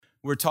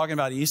We're talking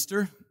about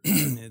Easter.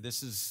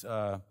 This is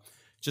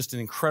just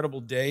an incredible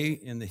day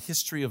in the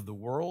history of the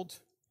world.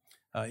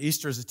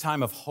 Easter is a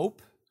time of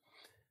hope.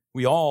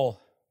 We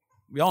all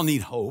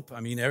need hope.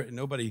 I mean,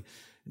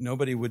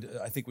 nobody would,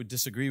 I think, would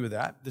disagree with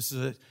that.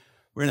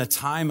 We're in a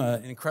time,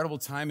 an incredible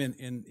time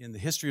in the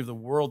history of the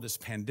world. This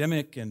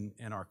pandemic and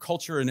our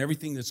culture and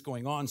everything that's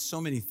going on.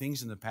 So many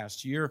things in the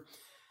past year.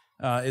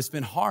 It's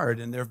been hard,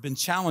 and there have been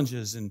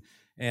challenges,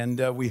 and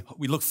we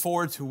look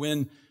forward to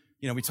when,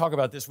 we talk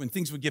about this, when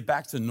things would get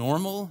back to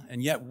normal,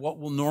 and yet what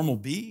will normal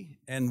be?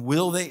 And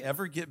will they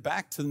ever get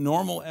back to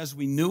normal as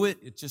we knew it?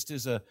 It just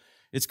is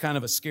it's kind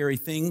of a scary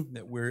thing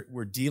that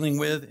we're dealing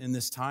with in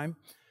this time.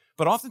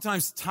 But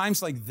oftentimes,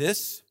 times like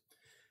this,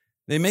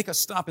 they make us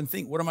stop and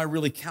think, what am I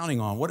really counting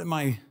on?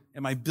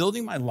 Am I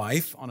building my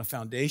life on a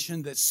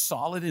foundation that's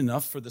solid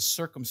enough for the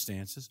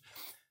circumstances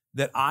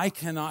that I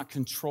cannot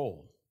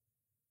control?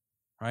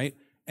 Right?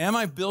 Am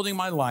I building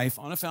my life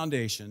on a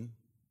foundation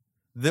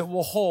that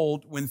will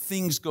hold when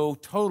things go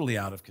totally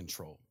out of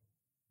control?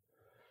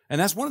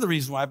 And that's one of the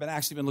reasons why I've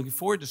been looking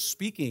forward to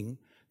speaking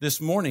this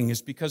morning,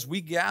 is because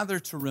we gather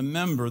to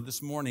remember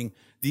this morning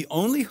the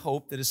only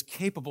hope that is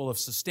capable of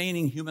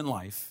sustaining human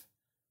life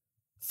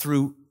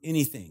through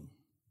anything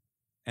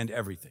and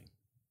everything.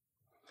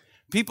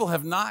 People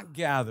have not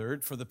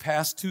gathered for the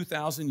past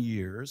 2,000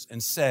 years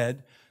and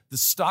said, the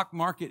stock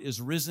market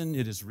is risen,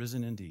 it is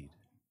risen indeed.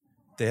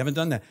 They haven't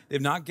done that. They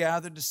have not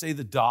gathered to say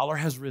the dollar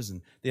has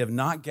risen. They have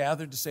not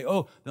gathered to say,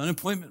 the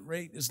unemployment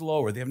rate is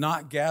lower. They have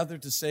not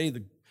gathered to say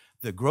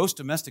the gross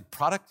domestic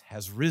product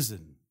has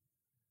risen.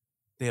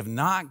 They have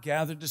not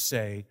gathered to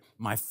say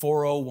my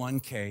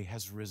 401k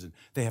has risen.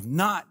 They have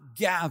not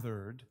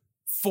gathered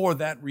for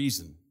that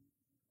reason.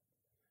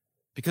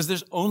 Because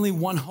there's only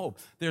one hope.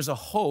 There's a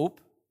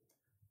hope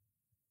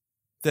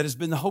that has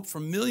been the hope for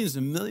millions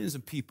and millions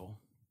of people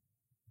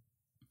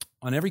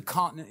on every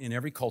continent, in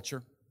every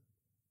culture,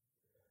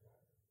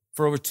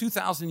 for over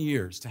 2,000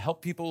 years, to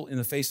help people in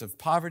the face of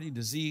poverty,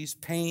 disease,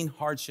 pain,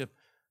 hardship,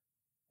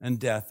 and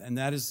death. And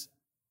that is,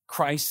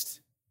 Christ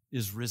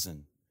is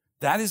risen.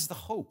 That is the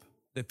hope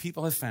that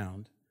people have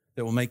found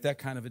that will make that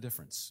kind of a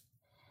difference.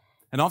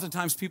 And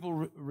oftentimes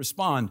people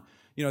respond,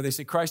 they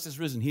say, Christ is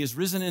risen. He is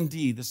risen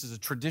indeed. This is a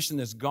tradition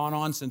that's gone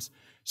on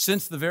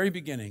since the very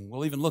beginning.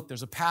 We'll even look,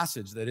 there's a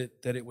passage that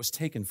it was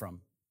taken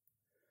from.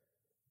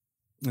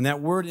 And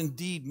that word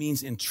indeed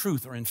means in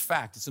truth or in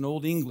fact. It's an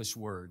old English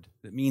word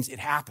that means it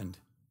happened.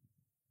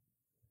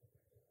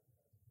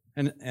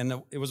 And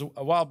it was a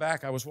while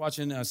back, I was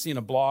seeing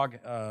a blog,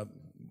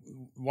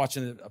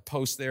 watching a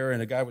post there,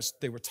 and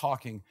they were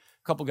talking.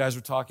 A couple guys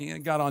were talking, and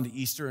it got on to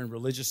Easter and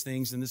religious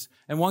things,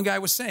 and one guy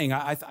was saying,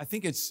 I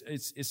think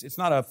it's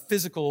not a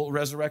physical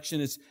resurrection,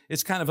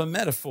 it's kind of a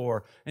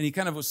metaphor. And he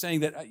kind of was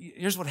saying that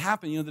here's what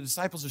happened. The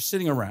disciples are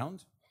sitting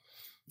around,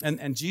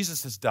 and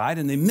Jesus has died,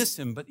 and they miss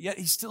him, but yet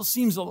he still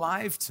seems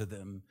alive to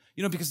them,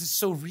 because it's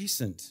so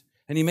recent,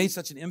 and he made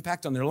such an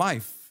impact on their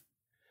life.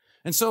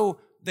 And so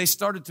they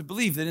started to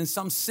believe that in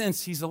some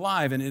sense he's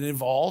alive, and it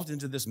evolved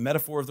into this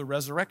metaphor of the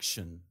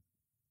resurrection.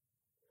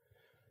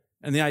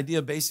 And the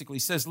idea basically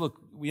says,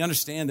 look, we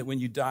understand that when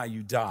you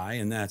die,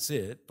 and that's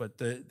it, but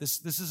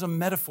this is a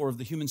metaphor of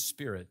the human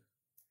spirit,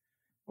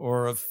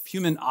 or of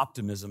human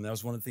optimism. That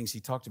was one of the things he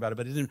talked about,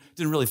 but it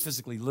didn't really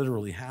physically,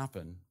 literally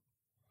happen.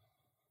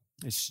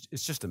 It's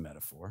just a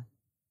metaphor.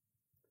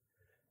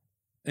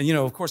 And,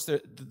 of course,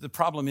 the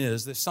problem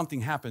is that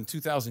something happened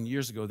 2,000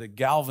 years ago that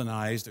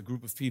galvanized a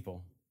group of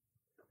people.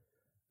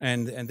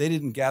 And they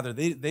didn't gather.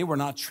 They were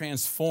not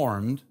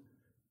transformed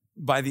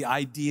by the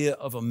idea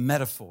of a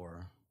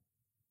metaphor.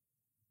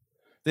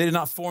 They did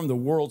not form the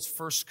world's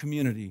first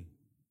community.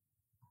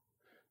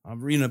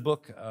 I'm reading a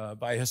book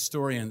by a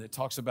historian that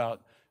talks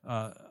about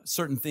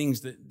certain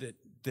things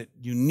that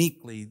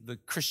uniquely the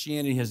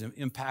Christianity has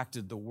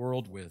impacted the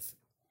world with.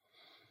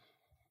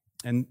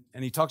 And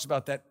he talks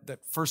about that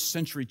first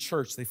century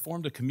church. They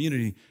formed a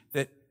community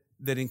that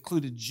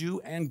included Jew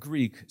and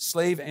Greek,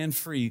 slave and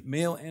free,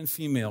 male and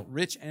female,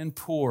 rich and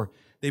poor.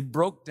 They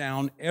broke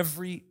down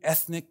every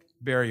ethnic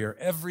barrier,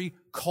 every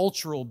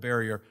cultural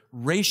barrier,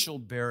 racial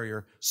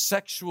barrier,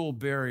 sexual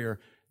barrier.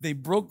 They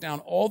broke down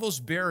all those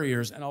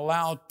barriers and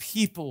allowed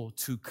people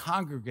to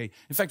congregate.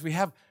 In fact, we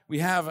have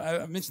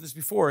I mentioned this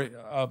before,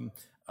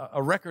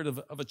 a record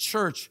of a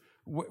church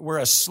where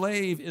a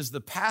slave is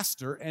the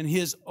pastor and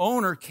his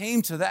owner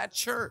came to that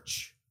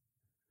church.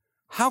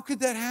 How could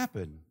that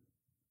happen?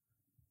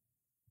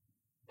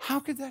 How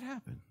could that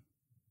happen?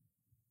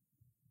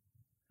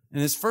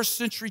 And this first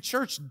century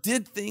church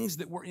did things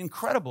that were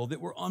incredible,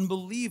 that were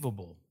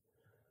unbelievable.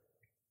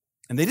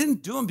 And they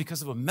didn't do them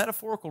because of a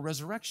metaphorical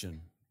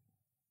resurrection.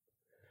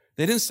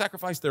 They didn't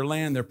sacrifice their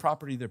land, their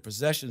property, their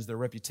possessions, their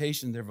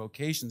reputation, their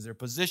vocations, their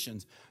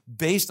positions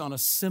based on a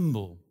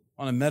symbol,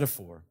 on a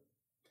metaphor.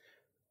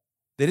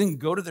 They didn't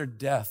go to their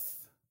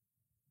death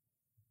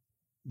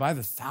by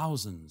the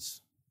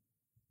thousands,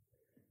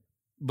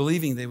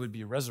 believing they would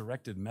be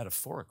resurrected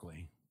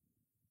metaphorically.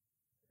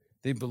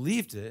 They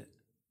believed it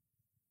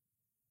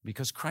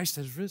because Christ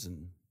has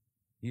risen.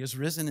 He has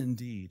risen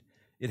indeed.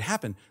 it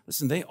happened.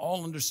 Listen, they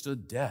all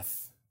understood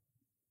death.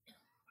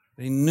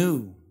 They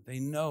know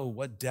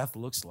what death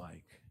looks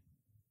like.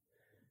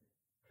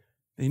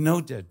 They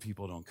know dead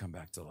people don't come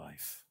back to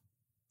life.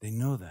 They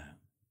know that.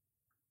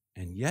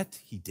 And yet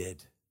he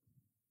did.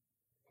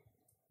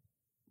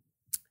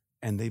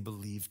 And they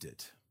believed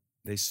it.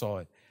 They saw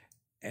it.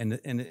 And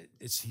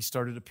he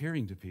started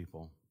appearing to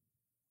people.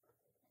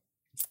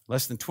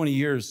 Less than 20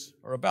 years,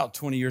 or about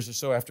 20 years or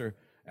so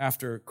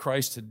after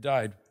Christ had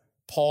died,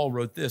 Paul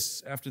wrote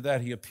this. After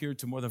that, he appeared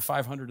to more than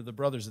 500 of the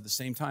brothers at the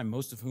same time,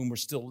 most of whom were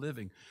still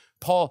living.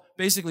 Paul,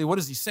 basically, what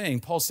is he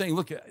saying? Paul's saying,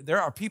 look,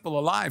 there are people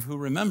alive who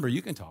remember.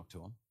 You can talk to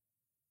them.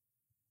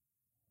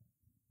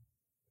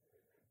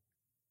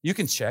 You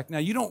can check. Now,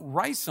 you don't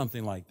write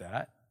something like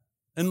that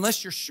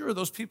unless you're sure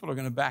those people are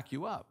going to back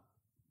you up.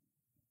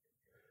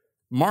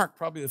 Mark,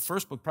 probably the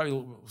first book,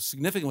 probably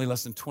significantly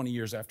less than 20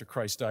 years after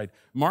Christ died,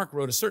 Mark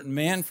wrote, a certain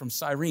man from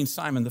Cyrene,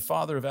 Simon, the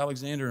father of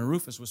Alexander and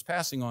Rufus, was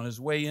passing on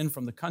his way in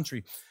from the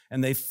country,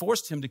 and they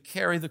forced him to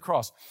carry the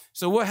cross.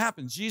 So what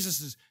happened? Jesus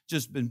has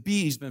just been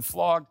beat, he's been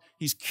flogged,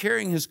 he's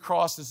carrying his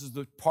cross. This is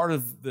the part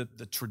of the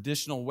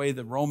traditional way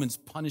the Romans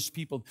punished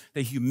people.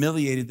 They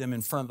humiliated them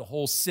in front of the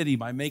whole city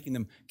by making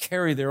them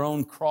carry their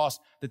own cross,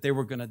 that they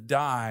were going to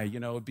die. You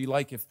know, it'd be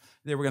like if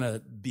they were going to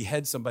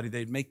behead somebody,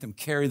 they'd make them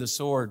carry the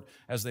sword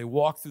as they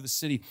walked through the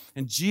city.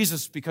 And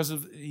Jesus,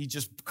 he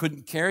just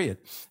couldn't carry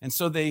it. And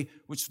so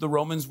which the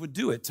Romans would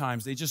do at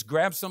times, they just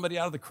grabbed somebody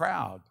out of the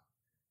crowd.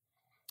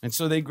 And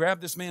so they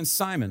grabbed this man,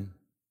 Simon,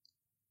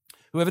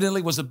 who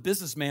evidently was a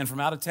businessman from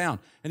out of town.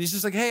 And he's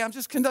just like, hey, I'm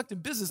just conducting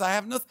business. I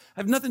have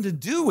nothing to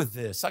do with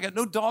this. I got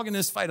no dog in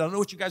this fight. I don't know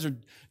what you guys are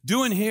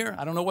doing here.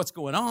 I don't know what's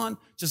going on.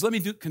 Just let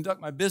me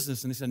conduct my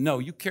business. And they said, no,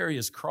 you carry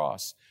his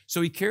cross.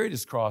 So he carried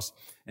his cross.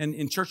 And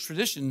in church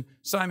tradition,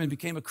 Simon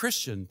became a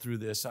Christian through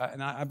this.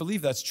 And I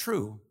believe that's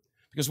true.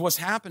 Because what's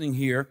happening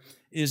here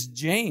is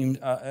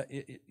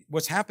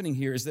what's happening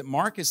here is that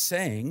Mark is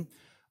saying,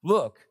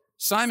 look,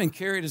 Simon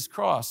carried his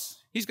cross.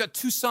 He's got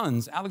two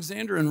sons,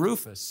 Alexander and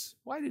Rufus.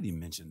 Why did he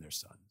mention their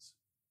sons?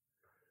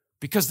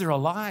 Because they're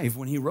alive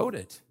when he wrote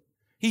it.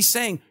 He's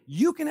saying,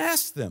 you can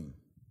ask them.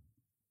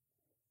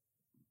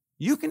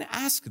 You can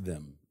ask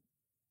them.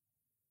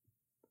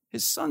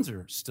 His sons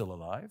are still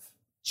alive.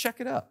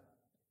 Check it out.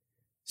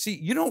 See,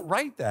 you don't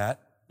write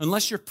that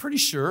unless you're pretty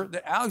sure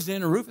that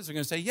Alexander and Rufus are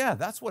going to say, yeah,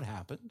 that's what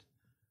happened.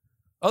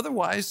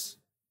 Otherwise,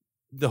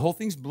 the whole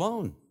thing's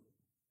blown.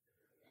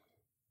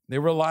 They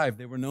were alive.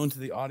 They were known to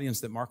the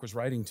audience that Mark was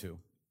writing to.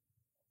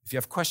 If you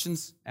have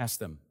questions, ask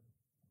them.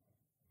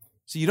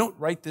 So you don't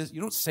write this.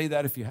 You don't say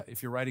that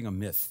if you're writing a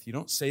myth. You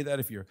don't say that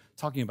if you're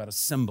talking about a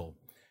symbol.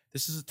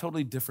 This is a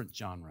totally different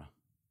genre.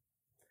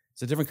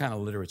 It's a different kind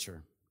of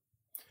literature.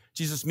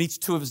 Jesus meets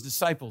two of his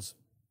disciples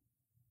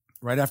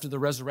right after the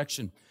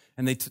resurrection,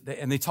 and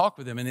they talk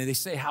with him, and they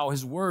say how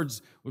his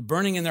words were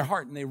burning in their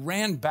heart, and they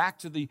ran back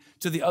to the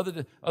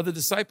other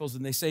disciples,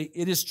 and they say,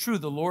 "It is true,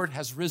 the Lord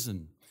has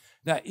risen."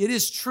 Now, it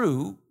is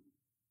true,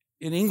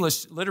 in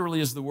English,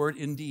 literally is the word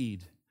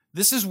indeed.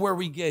 This is where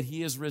we get,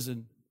 he is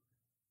risen.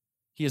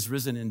 He is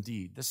risen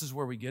indeed. This is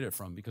where we get it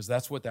from, because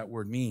that's what that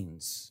word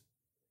means.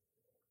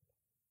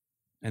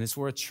 And it's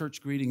where a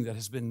church greeting that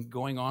has been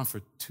going on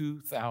for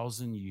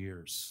 2,000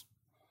 years.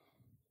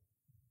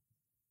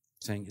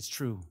 Saying it's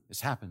true,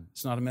 it's happened.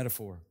 It's not a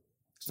metaphor.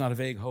 It's not a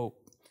vague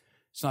hope.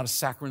 It's not a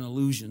saccharine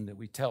illusion that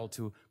we tell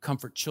to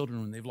comfort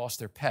children when they've lost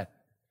their pet.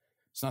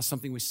 It's not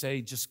something we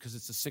say just because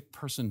it's a sick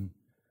person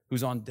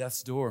who's on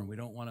death's door and we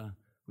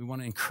want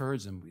to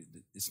encourage them.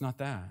 It's not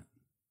that.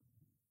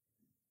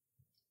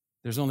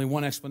 There's only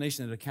one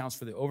explanation that accounts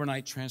for the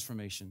overnight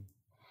transformation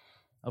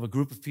of a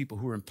group of people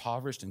who were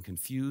impoverished and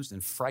confused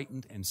and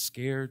frightened and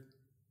scared.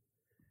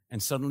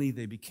 And suddenly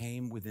they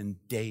became, within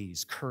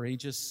days,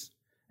 courageous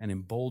and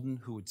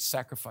emboldened, who would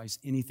sacrifice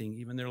anything,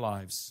 even their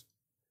lives.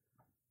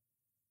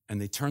 And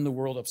they turned the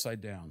world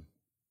upside down.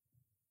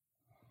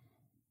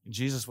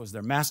 Jesus was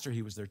their master.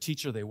 He was their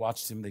teacher. They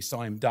watched him. They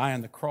saw him die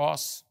on the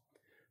cross.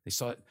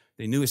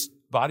 They knew his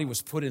body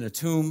was put in a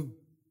tomb.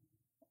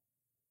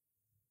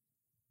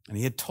 And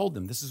he had told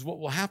them, this is what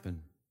will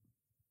happen.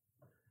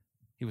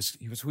 He was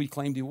who he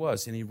claimed he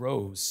was, and he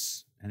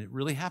rose. And it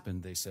really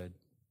happened, they said.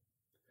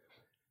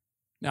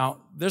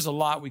 Now, there's a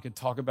lot we could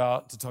talk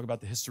about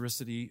the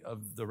historicity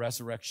of the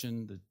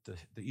resurrection,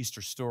 the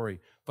Easter story.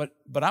 But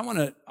I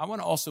want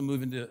to also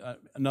move into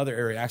another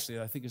area, actually,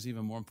 that I think is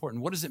even more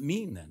important. What does it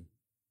mean then?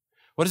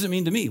 What does it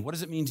mean to me? What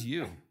does it mean to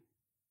you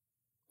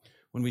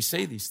when we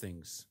say these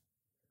things?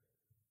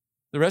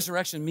 The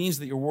resurrection means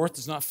that your worth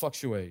does not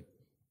fluctuate.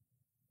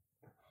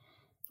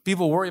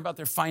 People worry about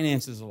their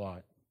finances a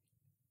lot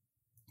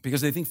because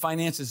they think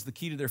finance is the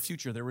key to their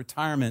future, their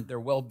retirement, their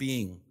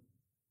well-being.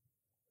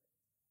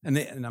 And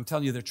I'm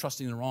telling you, they're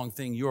trusting the wrong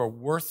thing. You are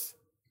worth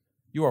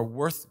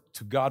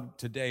to God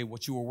today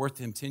what you were worth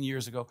to him 10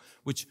 years ago,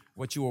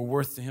 what you were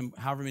worth to him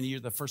however many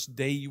years, the first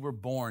day you were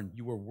born,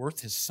 you were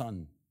worth his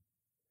son.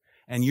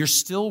 And you're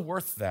still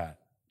worth that.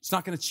 It's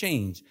not going to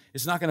change.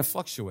 It's not going to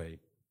fluctuate.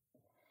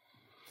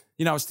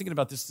 You know, I was thinking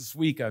about this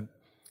week.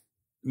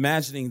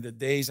 imagining the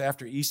days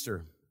after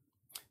Easter.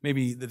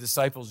 Maybe the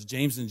disciples,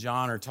 James and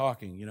John, are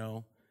talking,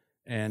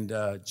 and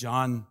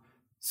John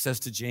says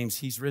to James,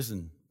 he's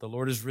risen. The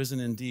Lord is risen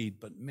indeed,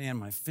 but man,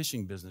 my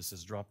fishing business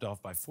has dropped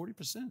off by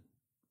 40%.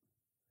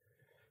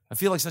 I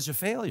feel like such a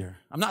failure.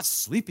 I'm not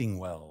sleeping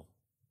well.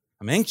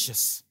 I'm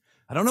anxious.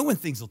 I don't know when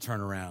things will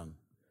turn around.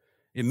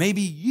 It may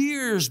be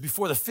years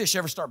before the fish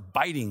ever start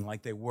biting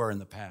like they were in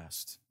the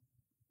past.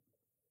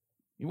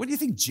 What do you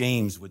think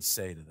James would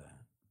say to that?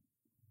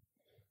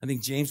 I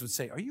think James would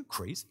say, are you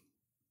crazy?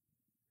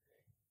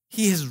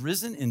 He has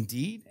risen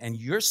indeed, and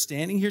you're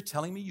standing here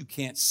telling me you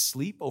can't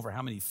sleep over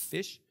how many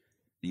fish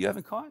that you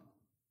haven't caught?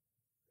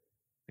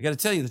 I got to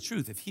tell you the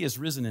truth. If he has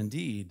risen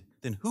indeed,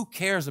 then who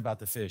cares about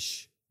the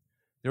fish?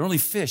 They're only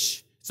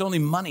fish. It's only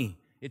money.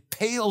 It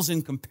pales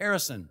in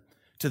comparison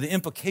to the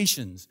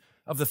implications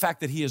of the fact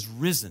that he has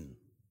risen.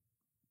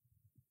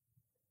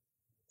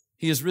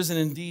 He has risen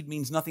indeed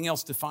means nothing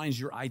else defines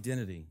your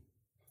identity,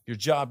 your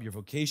job, your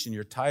vocation,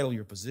 your title,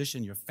 your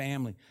position, your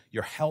family,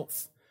 your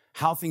health,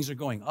 how things are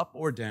going, up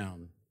or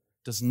down,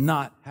 does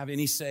not have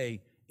any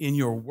say in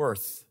your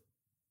worth.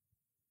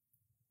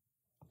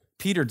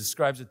 Peter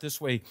describes it this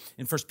way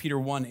in 1 Peter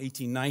 1,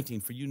 18, 19.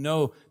 For you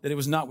know that it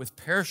was not with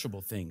perishable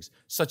things,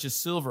 such as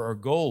silver or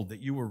gold,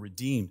 that you were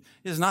redeemed.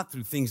 It is not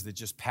through things that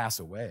just pass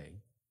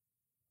away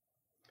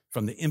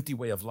from the empty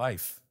way of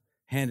life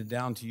handed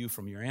down to you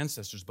from your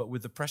ancestors, but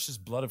with the precious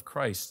blood of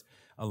Christ,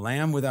 a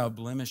lamb without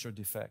blemish or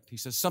defect. He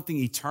says something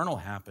eternal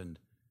happened,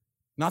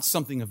 not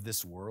something of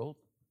this world.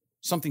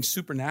 Something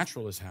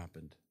supernatural has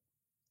happened.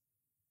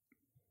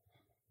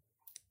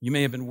 You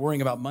may have been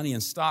worrying about money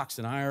and stocks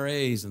and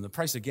IRAs and the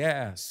price of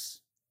gas,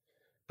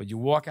 but you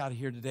walk out of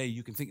here today,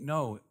 you can think,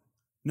 no,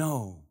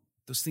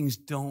 those things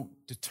don't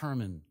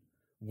determine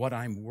what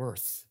I'm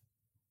worth.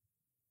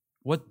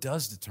 What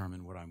does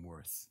determine what I'm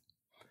worth?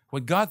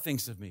 What God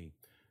thinks of me.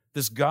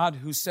 This God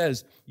who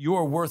says,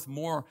 you're worth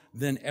more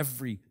than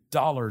every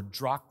dollar,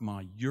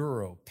 drachma,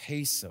 euro,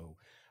 peso,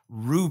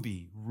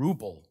 ruby,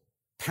 ruble,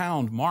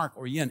 pound, mark,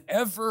 or yen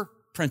ever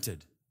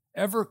printed,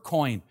 ever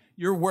coined.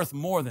 You're worth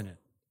more than it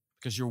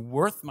because you're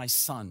worth my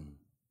son.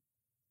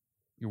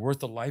 You're worth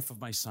the life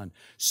of my son.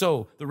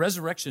 So the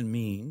resurrection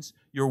means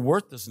your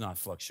worth does not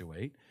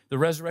fluctuate. The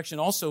resurrection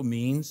also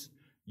means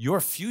your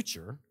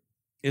future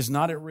is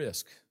not at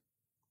risk.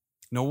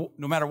 No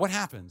matter what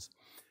happens,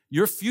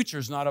 your future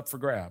is not up for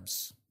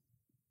grabs.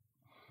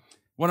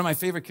 One of my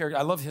favorite characters,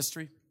 I love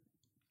history.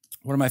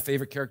 One of my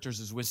favorite characters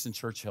is Winston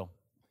Churchill.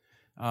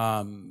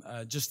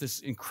 Just this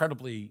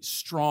incredibly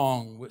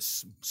strong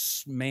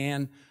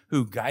man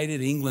who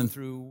guided England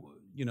through,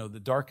 the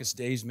darkest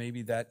days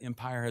maybe that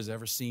empire has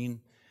ever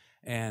seen,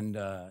 and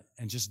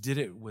just did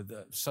it with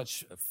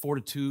such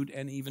fortitude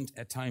and even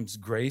at times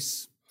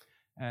grace,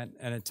 and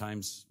at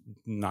times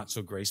not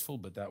so graceful,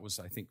 but that was,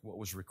 I think, what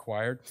was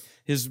required.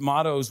 His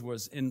motto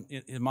was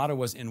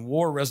in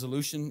war,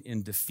 resolution;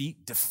 in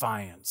defeat,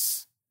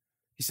 defiance.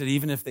 He said,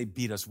 even if they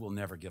beat us, we'll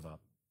never give up.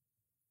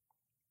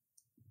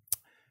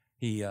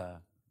 He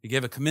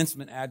gave a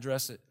commencement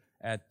address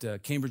at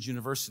Cambridge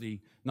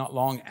University not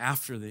long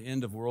after the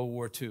end of World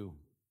War II.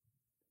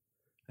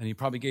 And he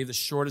probably gave the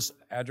shortest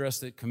address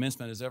that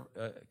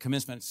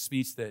commencement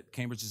speech that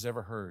Cambridge has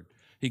ever heard.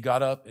 He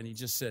got up and he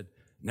just said,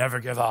 never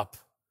give up,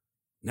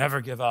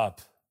 never give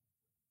up,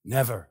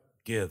 never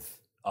give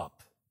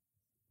up.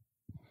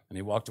 And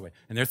he walked away.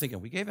 And they're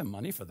thinking, we gave him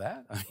money for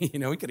that? We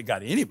could have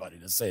got anybody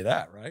to say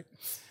that, right?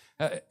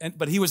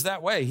 But he was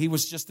that way. He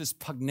was just this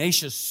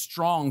pugnacious,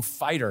 strong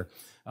fighter.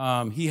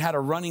 He had a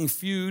running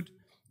feud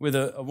with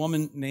a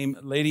woman named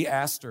Lady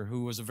Astor,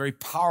 who was a very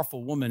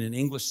powerful woman in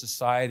English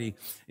society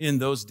in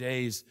those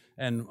days.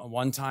 And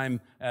one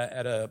time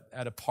at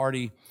a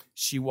party,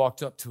 she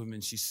walked up to him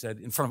and she said,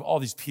 in front of all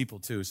these people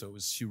too, so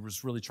she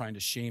was really trying to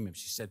shame him.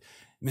 She said,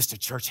 Mr.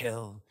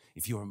 Churchill,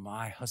 if you were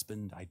my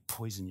husband, I'd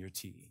poison your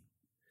tea.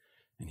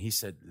 And he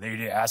said,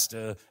 Lady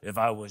Astor, if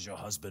I was your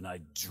husband,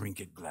 I'd drink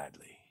it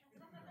gladly.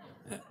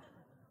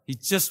 He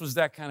just was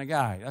that kind of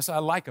guy. That's what I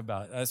like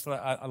about it. That's what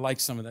I like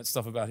some of that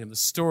stuff about him, the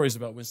stories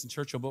about Winston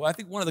Churchill. But I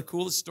think one of the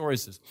coolest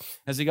stories is,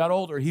 as he got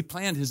older, he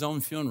planned his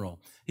own funeral.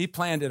 He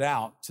planned it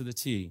out to the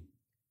T.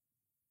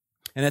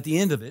 And at the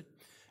end of it,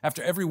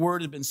 after every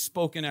word had been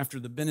spoken, after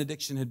the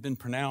benediction had been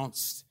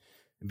pronounced,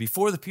 and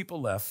before the people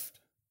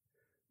left,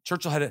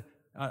 Churchill had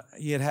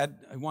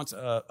once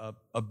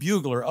a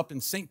bugler up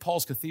in St.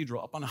 Paul's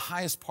Cathedral, up on the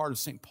highest part of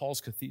St.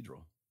 Paul's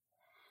Cathedral.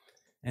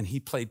 And he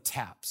played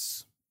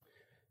taps,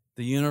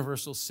 the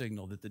universal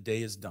signal that the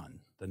day is done,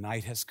 the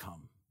night has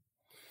come.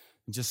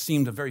 It just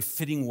seemed a very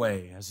fitting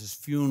way as his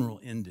funeral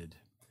ended.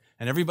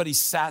 And everybody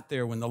sat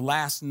there when the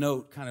last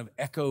note kind of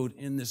echoed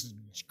in this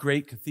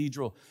great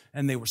cathedral,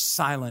 and they were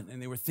silent,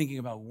 and they were thinking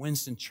about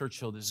Winston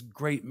Churchill, this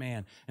great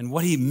man, and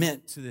what he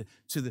meant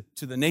to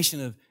the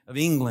nation of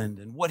England,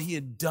 and what he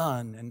had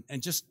done,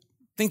 and just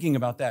thinking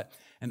about that.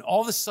 And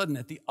all of a sudden,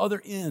 at the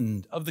other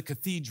end of the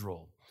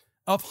cathedral,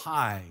 up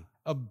high,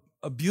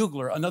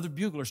 another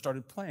bugler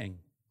started playing.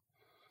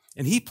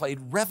 And he played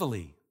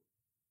Reveille.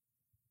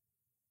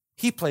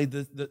 He played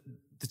the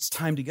it's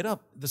time to get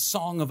up, the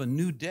song of a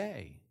new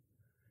day.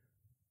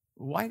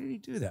 Why did he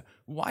do that?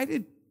 Why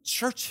did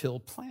Churchill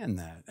plan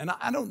that? And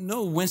I don't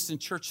know Winston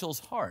Churchill's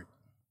heart.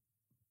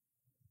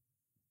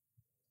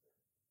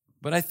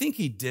 But I think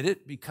he did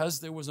it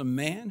because there was a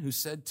man who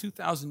said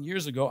 2,000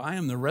 years ago, I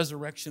am the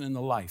resurrection and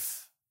the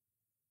life.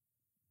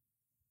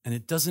 And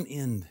it doesn't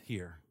end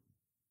here.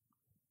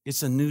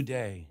 It's a new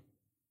day.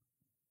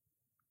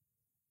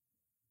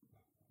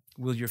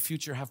 Will your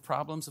future have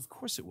problems? Of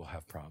course it will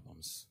have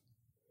problems.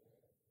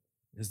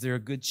 Is there a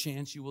good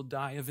chance you will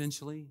die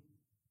eventually?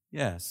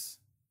 Yes.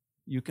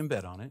 You can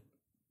bet on it.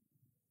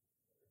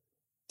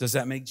 Does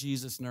that make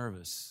Jesus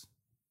nervous?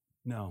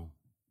 No,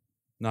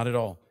 not at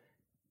all.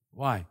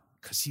 Why?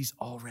 Because he's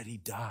already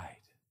died.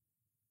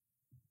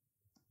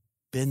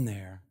 Been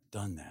there,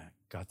 done that,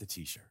 got the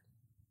t-shirt.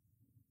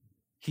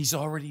 He's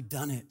already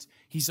done it.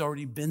 He's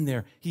already been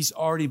there. He's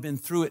already been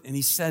through it. And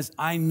he says,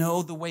 I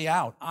know the way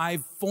out. I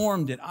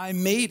formed it. I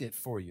made it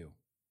for you.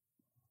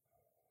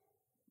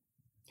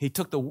 He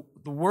took the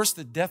worst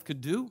that death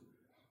could do,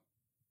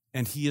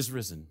 and he is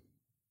risen.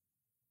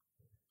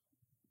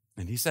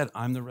 And he said,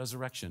 I'm the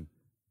resurrection.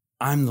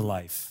 I'm the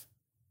life.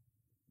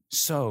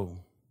 So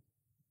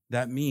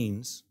that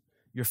means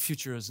your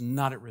future is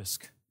not at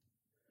risk.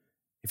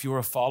 If you are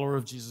a follower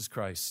of Jesus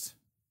Christ,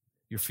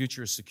 your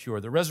future is secure.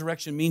 The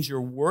resurrection means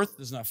your worth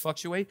does not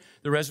fluctuate.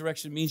 The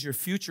resurrection means your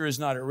future is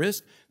not at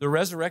risk. The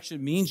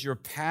resurrection means your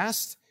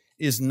past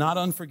is not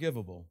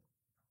unforgivable.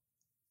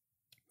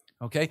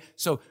 Okay?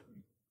 So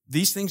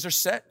these things are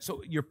set.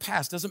 So your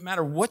past doesn't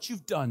matter what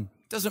you've done.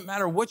 Doesn't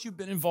matter what you've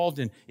been involved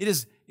in. It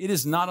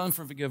is not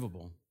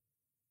unforgivable.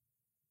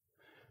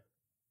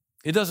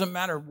 It doesn't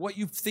matter what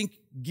you think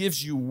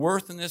gives you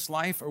worth in this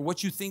life or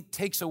what you think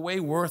takes away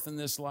worth in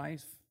this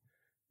life.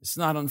 It's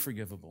not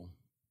unforgivable.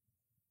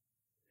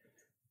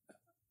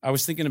 I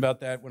was thinking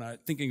about that when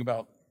thinking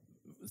about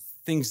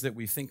things that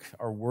we think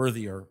are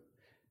worthy or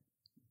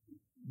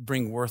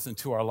bring worth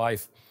into our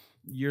life.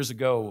 Years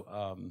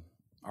ago,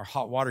 our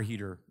hot water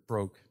heater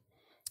broke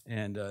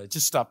and it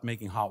just stopped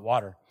making hot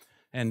water.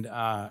 And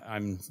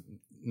I'm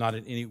not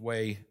in any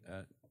way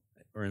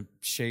or in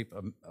shape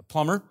a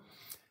plumber.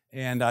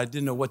 And I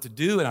didn't know what to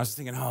do. And I was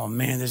thinking, oh,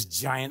 man, this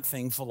giant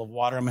thing full of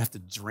water, I'm going to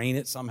have to drain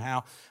it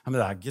somehow. I'm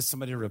going to get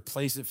somebody to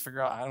replace it,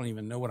 figure out, I don't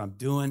even know what I'm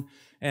doing.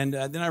 And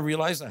then I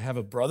realized I have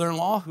a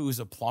brother-in-law who's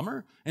a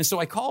plumber. And so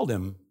I called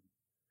him.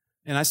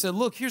 And I said,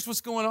 look, here's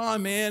what's going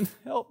on, man.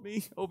 Help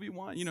me,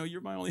 Obi-Wan.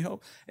 You're my only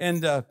hope.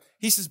 And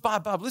he says,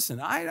 Bob, listen,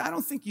 I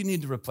don't think you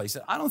need to replace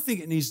it. I don't think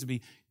it needs to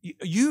be.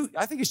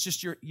 I think it's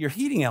just your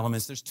heating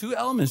elements. There's two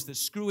elements that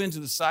screw into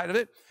the side of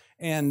it.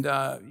 And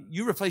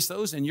you replace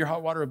those and your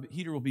hot water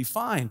heater will be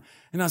fine.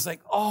 And I was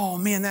like, oh,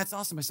 man, that's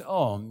awesome. I said,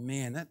 oh,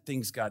 man, that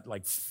thing's got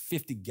like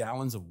 50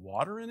 gallons of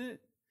water in it.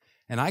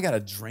 And I got to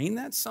drain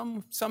that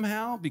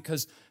somehow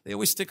because they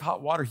always stick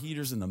hot water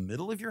heaters in the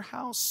middle of your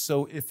house.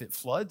 So if it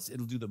floods,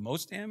 it'll do the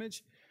most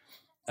damage.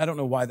 I don't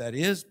know why that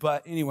is.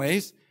 But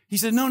anyways, he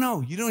said, no,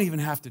 you don't even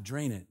have to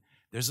drain it.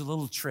 There's a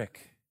little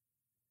trick.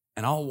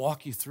 And I'll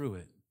walk you through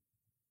it.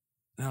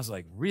 And I was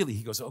like, really?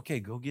 He goes,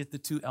 okay, go get the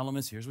two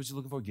elements. Here's what you're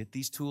looking for. Get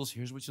these tools.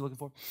 Here's what you're looking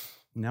for.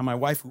 Now, my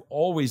wife, who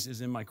always is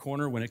in my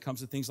corner when it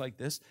comes to things like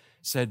this,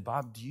 said,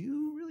 Bob, do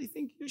you really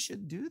think you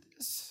should do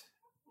this?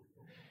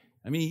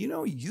 I mean,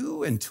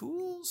 you and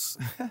tools.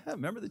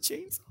 Remember the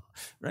chainsaw,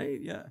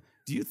 right? Yeah.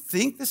 Do you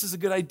think this is a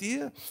good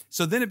idea?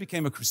 So then it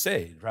became a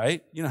crusade,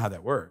 right? You know how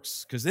that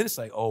works. Because then it's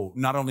like, oh,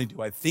 not only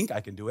do I think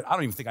I can do it, I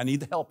don't even think I need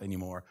the help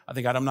anymore. I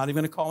think I'm not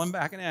even going to call him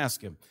back and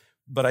ask him.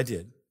 But I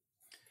did.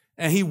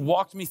 And he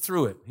walked me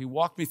through it. He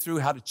walked me through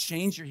how to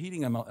change your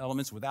heating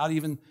elements without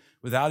even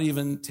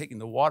taking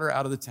the water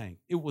out of the tank.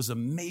 It was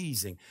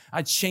amazing.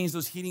 I changed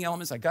those heating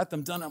elements. I got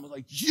them done. I was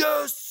like,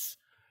 yes,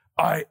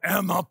 I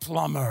am a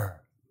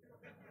plumber.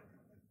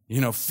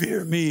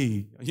 Fear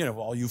me,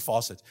 all you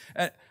faucets.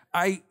 And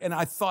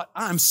I thought,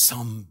 I'm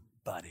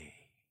somebody.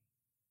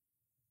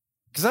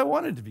 Because I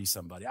wanted to be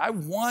somebody. I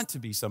want to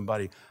be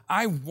somebody.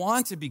 I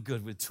want to be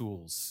good with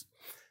tools.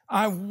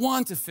 I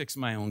want to fix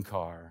my own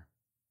car.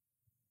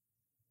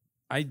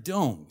 I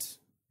don't,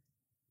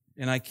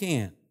 and I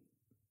can't.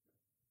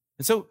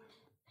 And so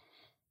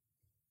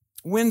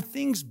when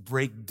things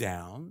break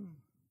down,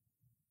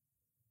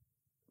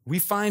 we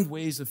find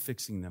ways of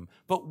fixing them.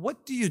 But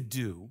what do you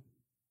do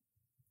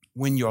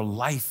when your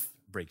life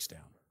breaks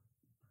down?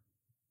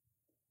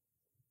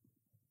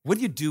 What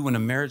do you do when a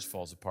marriage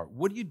falls apart?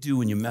 What do you do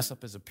when you mess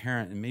up as a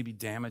parent and maybe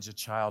damage a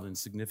child in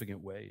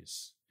significant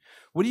ways?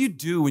 What do you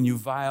do when you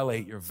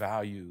violate your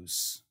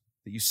values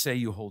that you say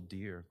you hold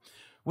dear?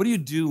 What do you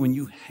do when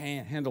you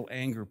handle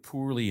anger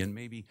poorly and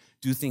maybe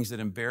do things that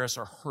embarrass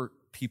or hurt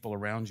people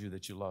around you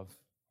that you love?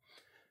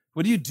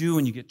 What do you do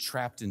when you get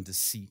trapped in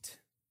deceit?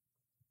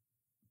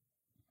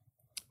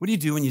 What do you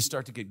do when you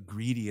start to get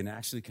greedy and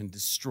actually can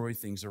destroy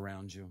things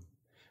around you?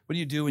 What do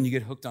you do when you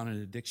get hooked on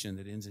an addiction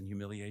that ends in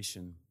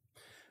humiliation?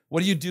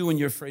 What do you do when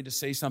you're afraid to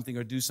say something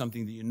or do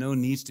something that you know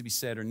needs to be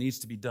said or needs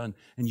to be done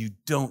and you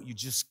don't? You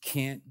just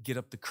can't get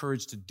up the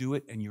courage to do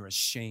it and you're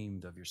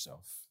ashamed of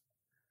yourself.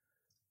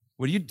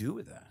 What do you do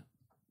with that?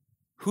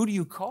 Who do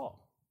you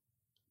call?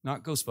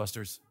 Not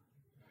Ghostbusters.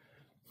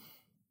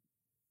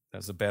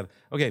 That's a bad...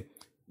 Okay,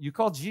 you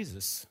call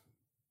Jesus.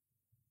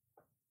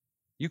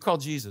 You call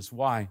Jesus.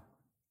 Why?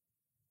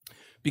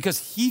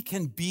 Because he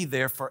can be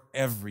there for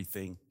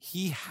everything.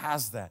 He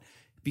has that.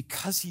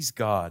 Because he's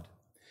God.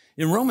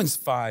 In Romans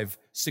 5,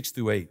 6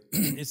 through 8,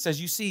 it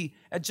says, you see,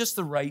 at just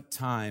the right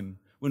time,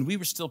 when we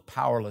were still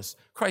powerless,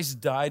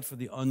 Christ died for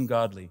the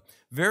ungodly.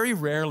 Very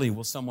rarely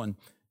will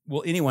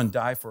anyone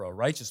die for a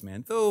righteous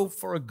man, though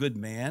for a good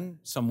man,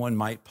 someone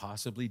might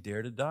possibly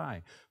dare to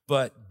die.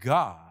 But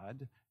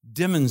God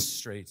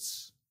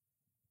demonstrates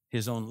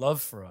his own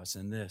love for us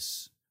in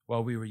this: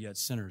 while we were yet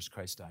sinners,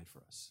 Christ died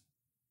for us.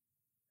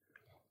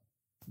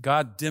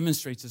 God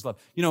demonstrates his love.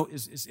 You know,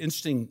 it's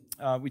interesting.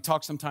 We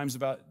talk sometimes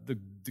about the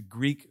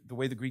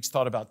way the Greeks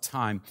thought about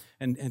time,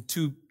 and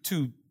two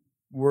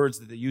words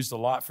that they used a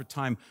lot for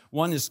time.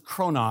 One is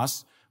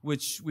chronos,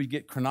 which we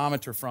get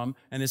chronometer from,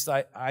 and it's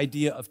the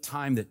idea of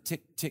time that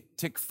tick, tick,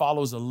 tick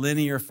follows a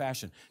linear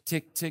fashion.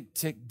 Tick, tick,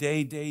 tick,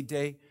 day, day,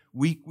 day,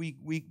 week, week,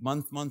 week,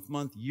 month, month,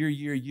 month, year,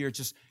 year, year.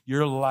 Just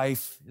your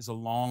life is a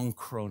long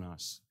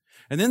chronos.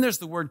 And then there's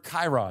the word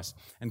kairos.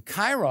 And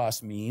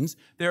kairos means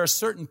there are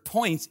certain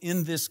points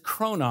in this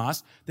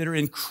chronos that are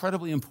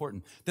incredibly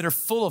important, that are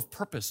full of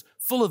purpose,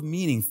 full of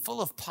meaning,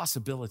 full of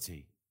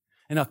possibility.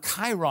 And a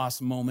kairos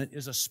moment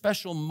is a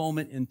special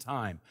moment in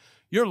time.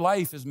 Your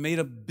life is made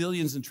of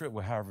billions and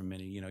however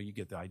many, you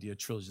get the idea,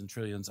 trillions and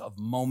trillions of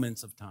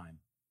moments of time.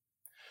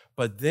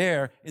 But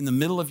there, in the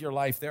middle of your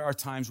life, there are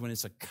times when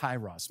it's a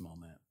kairos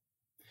moment.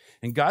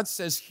 And God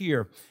says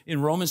here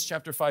in Romans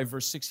chapter 5,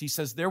 verse 6, he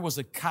says there was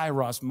a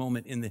kairos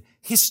moment in the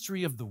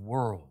history of the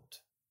world.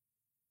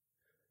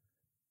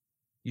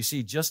 You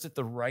see, just at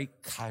the right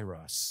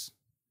kairos,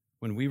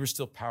 when we were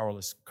still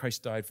powerless,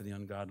 Christ died for the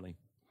ungodly.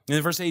 And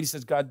in verse 8, he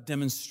says God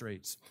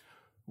demonstrates.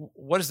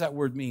 What does that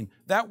word mean?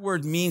 That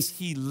word means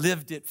he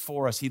lived it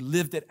for us. He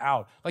lived it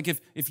out. Like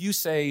if you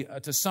say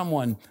to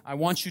someone, I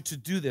want you to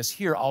do this.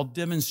 Here, I'll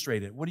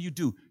demonstrate it. What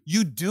do?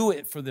 You do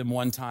it for them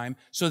one time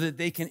so that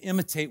they can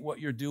imitate what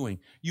you're doing.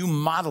 You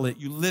model it.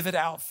 You live it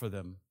out for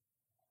them.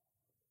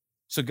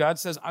 So God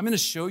says, I'm going to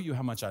show you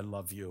how much I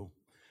love you.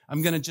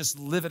 I'm going to just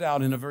live it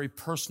out in a very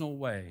personal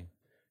way.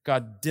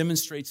 God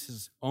demonstrates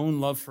his own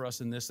love for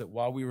us in this, that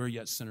while we were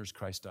yet sinners,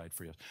 Christ died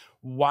for us.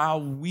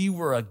 While we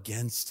were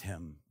against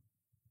him,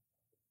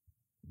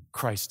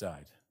 Christ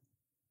died.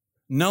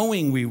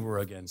 Knowing we were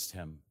against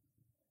him,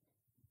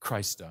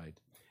 Christ died.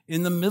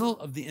 In the middle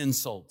of the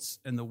insults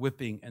and the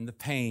whipping and the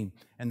pain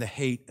and the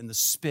hate and the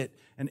spit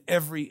and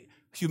every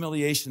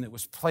humiliation that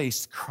was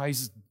placed,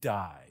 Christ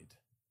died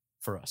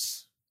for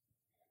us.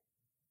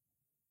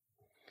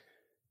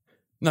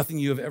 Nothing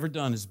you have ever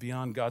done is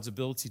beyond God's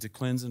ability to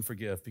cleanse and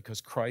forgive,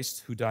 because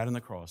Christ, who died on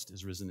the cross,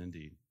 is risen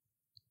indeed.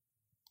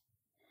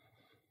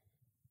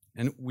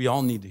 And we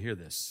all need to hear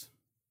this.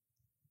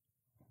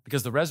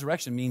 Because the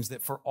resurrection means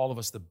that for all of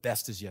us, the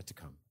best is yet to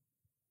come.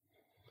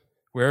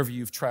 Wherever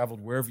you've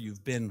traveled, wherever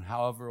you've been,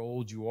 however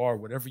old you are,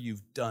 whatever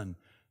you've done,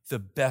 the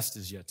best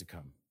is yet to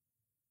come.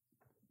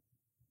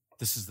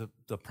 This is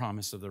the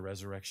promise of the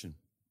resurrection.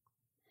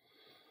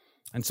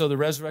 And so the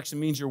resurrection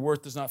means your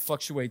worth does not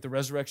fluctuate. The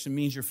resurrection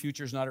means your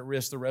future is not at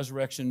risk. The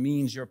resurrection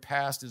means your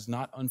past is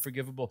not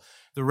unforgivable.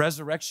 The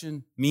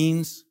resurrection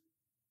means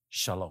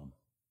shalom.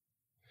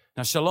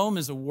 Now, shalom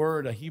is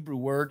a Hebrew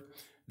word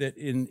that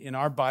in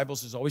our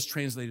Bibles is always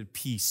translated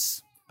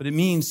peace, but it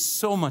means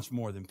so much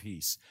more than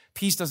peace.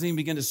 Peace doesn't even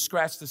begin to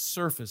scratch the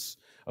surface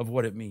of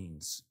what it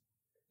means.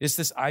 It's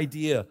this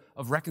idea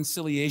of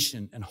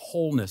reconciliation and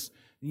wholeness,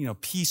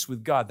 peace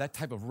with God, that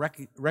type of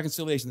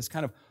reconciliation, this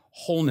kind of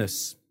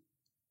wholeness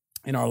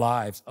in our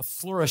lives, a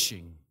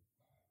flourishing.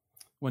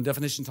 One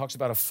definition talks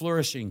about a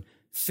flourishing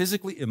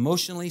physically,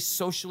 emotionally,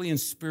 socially, and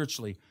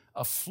spiritually,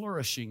 a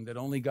flourishing that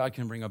only God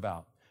can bring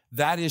about.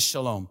 That is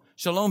shalom.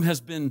 Shalom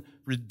has been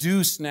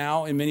reduced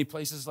now in many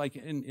places, like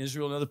in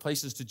Israel and other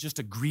places, to just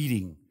a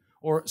greeting,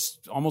 or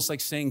almost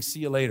like saying, see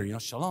you later,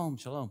 shalom,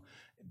 shalom.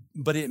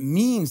 But it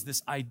means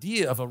this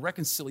idea of a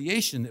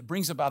reconciliation that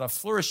brings about a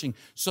flourishing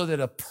so that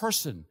a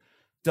person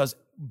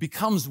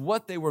becomes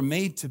what they were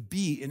made to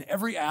be in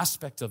every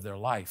aspect of their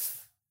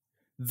life.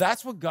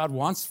 That's what God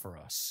wants for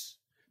us.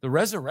 The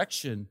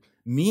resurrection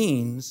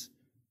means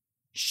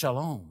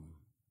shalom.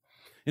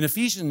 In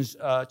Ephesians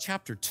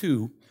chapter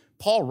 2,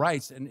 Paul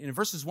writes, and in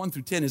verses 1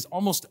 through 10 is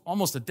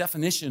almost a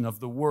definition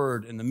of the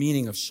word and the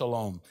meaning of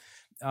shalom.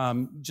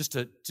 Just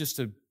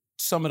to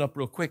sum it up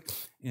real quick,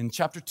 in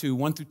chapter 2,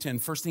 1 through 10,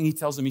 first thing he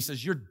tells them, he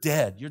says, you're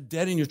dead. You're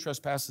dead in your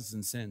trespasses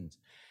and sins.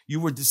 You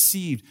were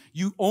deceived.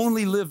 You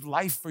only lived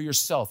life for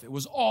yourself. It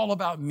was all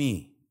about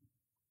me.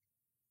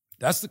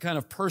 That's the kind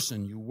of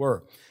person you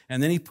were.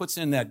 And then he puts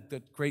in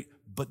that great,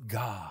 but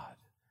God.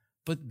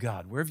 But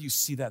God. Wherever you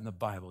see that in the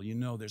Bible,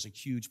 there's a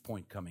huge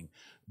point coming.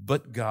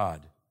 But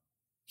God.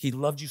 He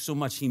loved you so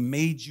much, he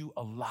made you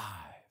alive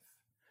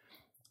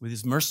with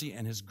his mercy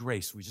and his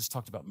grace. We just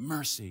talked about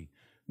mercy,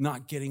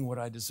 not getting what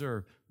I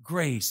deserve.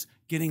 Grace,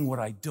 getting what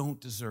I don't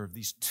deserve.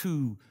 These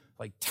two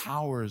like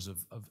towers of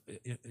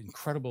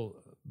incredible,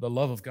 the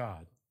love of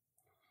God.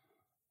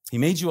 He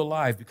made you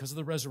alive because of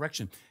the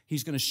resurrection.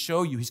 He's going to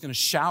show you, he's going to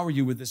shower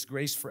you with this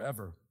grace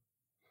forever.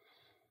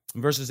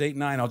 In verses 8 and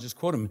 9, I'll just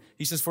quote him.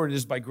 He says, "For it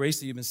is by grace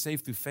that you've been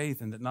saved through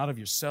faith, and that not of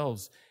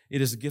yourselves.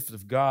 It is a gift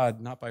of God,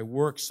 not by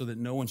works, so that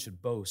no one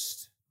should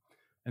boast."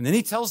 And then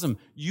he tells them,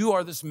 you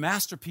are this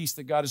masterpiece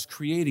that God is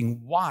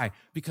creating. Why?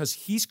 Because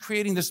he's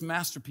creating this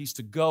masterpiece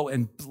to go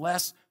and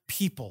bless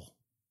people.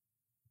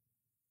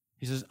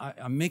 He says,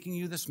 I'm making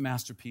you this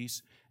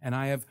masterpiece, and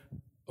I have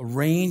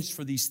arranged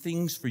for these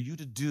things for you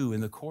to do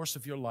in the course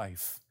of your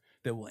life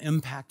that will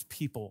impact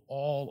people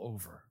all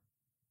over.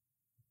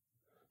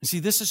 And see,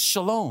 this is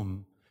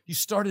shalom. You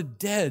started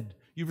dead,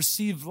 you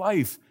received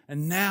life,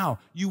 and now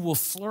you will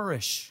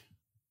flourish.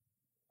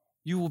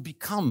 You will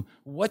become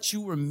what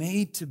you were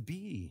made to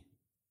be.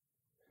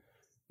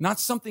 Not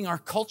something our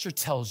culture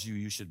tells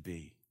you should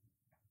be,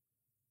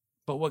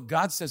 but what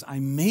God says, I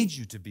made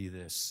you to be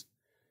this.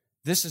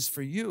 This is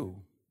for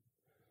you.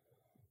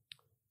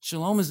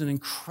 Shalom is an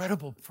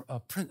incredible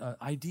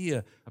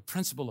idea, a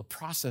principle, a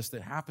process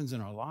that happens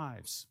in our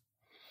lives.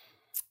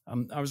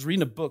 I was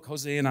reading a book.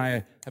 Jose and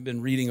I have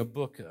been reading a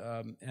book,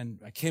 and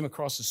I came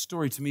across a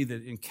story to me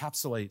that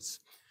encapsulates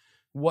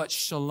what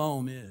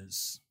shalom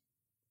is.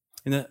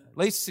 In the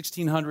late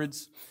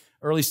 1600s,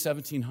 early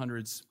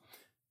 1700s,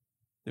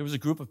 there was a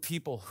group of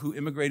people who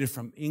immigrated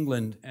from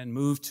England and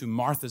moved to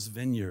Martha's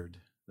Vineyard,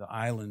 the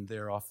island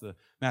there off the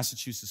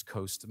Massachusetts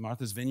coast.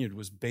 Martha's Vineyard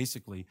was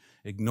basically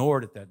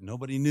ignored at that.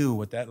 Nobody knew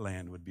what that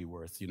land would be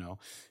worth, in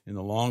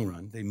the long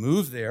run. They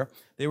moved there.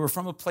 They were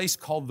from a place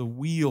called the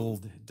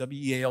Weald,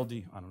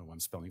 W-E-A-L-D. I don't know what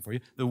I'm spelling for you.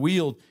 The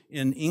Weald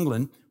in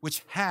England,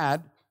 which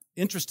had,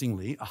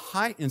 interestingly, a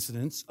high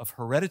incidence of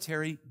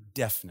hereditary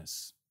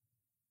deafness.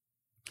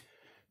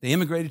 They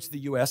immigrated to the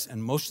U.S.,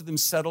 and most of them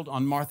settled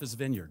on Martha's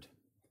Vineyard,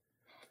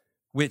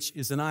 which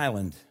is an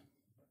island.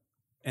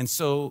 And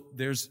so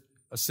there's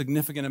a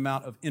significant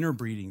amount of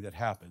interbreeding that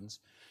happens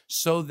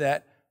so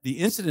that the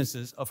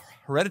incidences of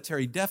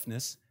hereditary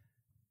deafness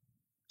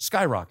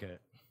skyrocket.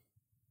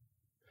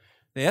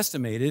 They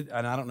estimated,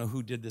 and I don't know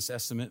who did this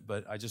estimate,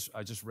 but I just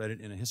read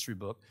it in a history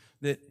book,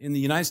 that in the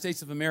United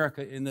States of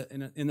America in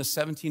the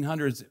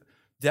 1700s,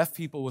 deaf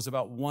people was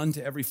about 1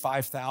 to every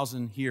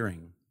 5,000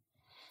 hearing.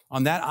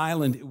 On that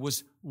island, it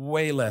was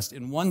way less.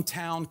 In one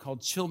town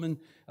called Chilweed,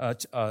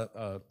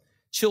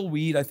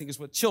 I think is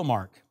what,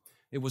 Chilmark,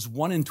 it was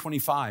 1 in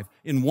 25.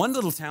 In one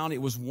little town,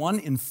 it was 1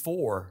 in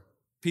 4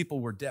 people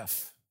were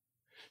deaf.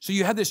 So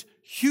you had this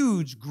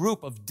huge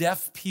group of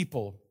deaf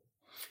people.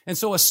 And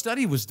so a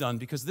study was done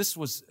because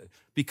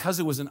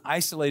it was an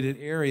isolated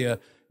area,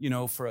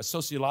 for a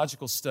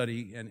sociological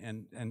study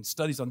and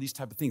studies on these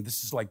type of things.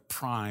 This is like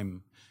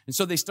prime. And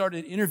so they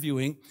started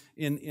interviewing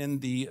in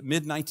the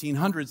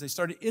mid-1900s. They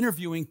started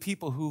interviewing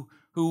people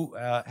who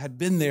had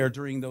been there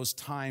during those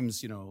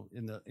times,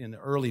 in the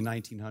early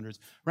 1900s.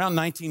 Around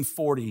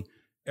 1940,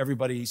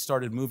 everybody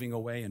started moving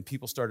away and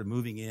people started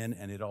moving in,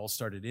 and it all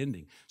started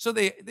ending. So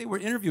they were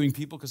interviewing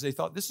people because they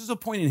thought this is a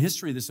point in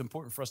history that's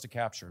important for us to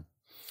capture.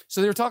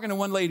 So they were talking to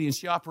one lady, and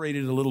she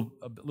operated a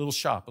little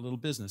shop, a little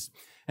business.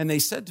 And they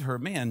said to her,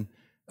 "Man,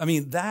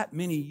 that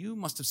many, you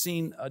must have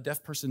seen a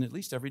deaf person at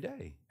least every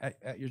day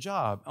at your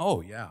job."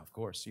 "Oh, yeah, of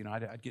course.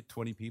 I'd get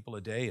 20 people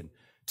a day, and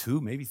 2,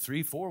 maybe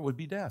 3, 4 would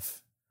be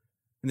deaf."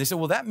 And they said,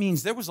 "Well, that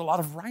means there was a lot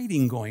of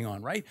writing going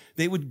on, right?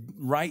 They would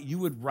write, you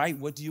would write,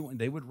 what do you want?"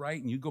 They would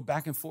write, and you'd go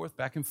back and forth,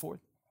 back and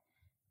forth.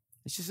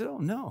 And she said, "Oh,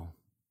 no.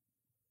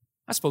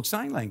 I spoke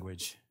sign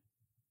language."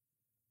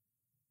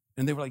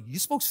 And they were like, "You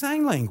spoke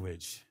sign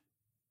language?"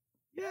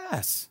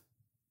 "Yes."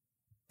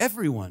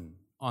 Everyone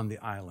on the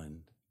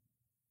island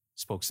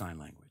spoke sign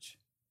language.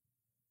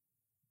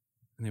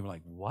 And they were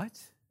like, "What?"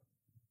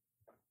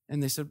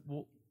 And they said,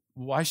 "Well,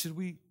 why should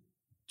we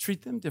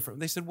treat them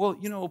different?" They said, "Well,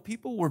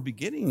 people were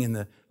beginning in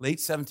the late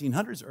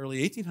 1700s,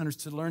 early 1800s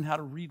to learn how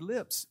to read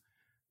lips."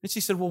 And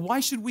she said, "Well, why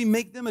should we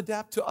make them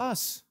adapt to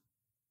us?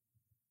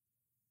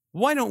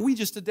 Why don't we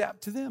just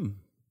adapt to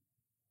them?"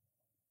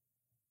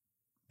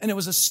 And it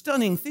was a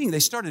stunning thing. They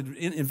started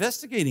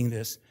investigating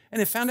this,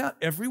 and they found out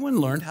everyone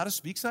learned how to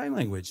speak sign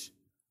language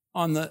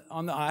on the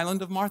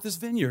island of Martha's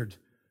Vineyard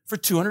for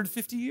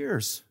 250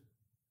 years.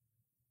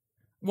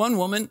 One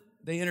woman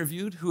they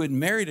interviewed who had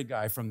married a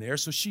guy from there,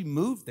 so she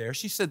moved there.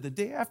 She said the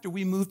day after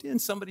we moved in,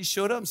 somebody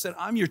showed up and said,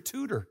 "I'm your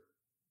tutor."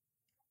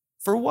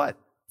 For what?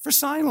 For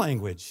sign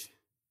language.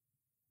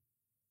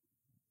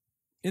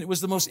 And it was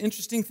the most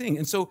interesting thing.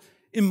 And so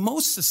in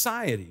most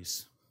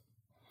societies,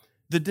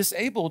 the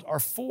disabled are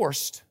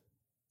forced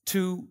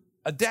to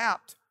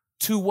adapt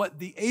to what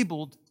the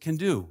abled can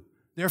do.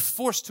 They're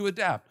forced to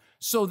adapt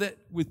so that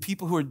with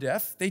people who are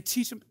deaf, they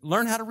teach them,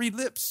 learn how to read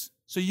lips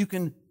so you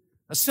can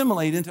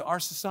assimilate into our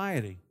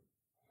society.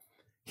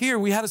 Here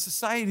we had a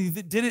society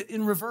that did it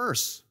in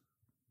reverse.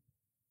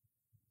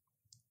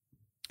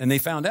 And they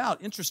found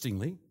out,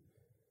 interestingly,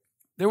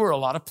 there were a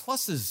lot of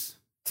pluses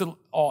to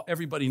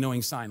everybody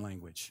knowing sign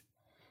language.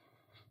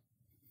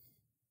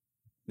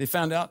 They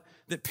found out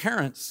that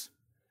parents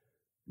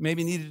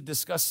maybe needed to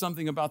discuss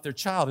something about their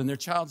child, and their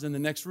child's in the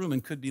next room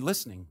and could be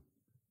listening.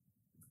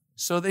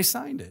 So they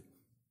signed it.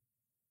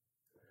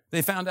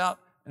 They found out,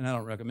 and I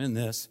don't recommend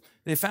this,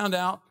 they found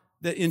out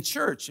that in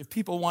church, if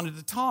people wanted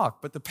to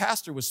talk, but the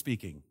pastor was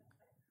speaking,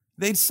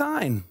 they'd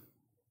sign.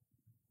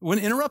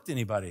 Wouldn't interrupt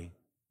anybody.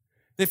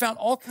 They found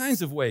all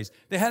kinds of ways.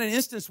 They had an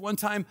instance one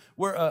time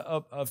where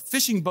a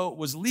fishing boat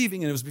was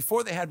leaving, and it was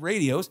before they had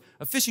radios.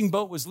 A fishing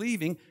boat was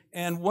leaving,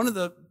 and one of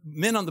the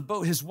men on the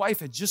boat, his wife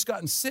had just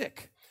gotten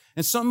sick.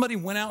 And somebody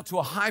went out to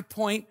a high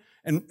point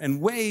and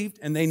waved,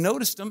 and they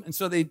noticed him, and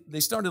so they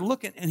started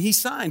looking, and he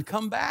signed,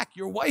 "Come back,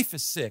 your wife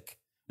is sick."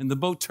 And the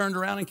boat turned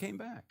around and came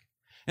back.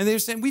 And they were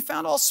saying, we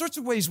found all sorts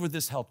of ways where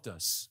this helped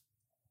us.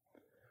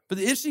 But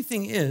the interesting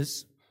thing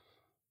is,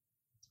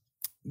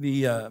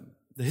 the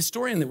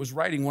historian that was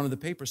writing one of the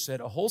papers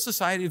said, a whole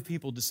society of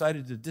people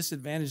decided to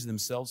disadvantage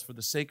themselves for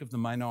the sake of the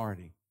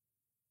minority.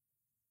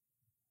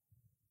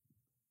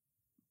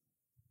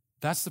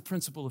 That's the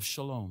principle of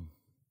shalom.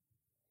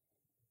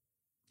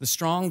 The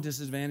strong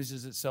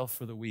disadvantages itself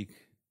for the weak.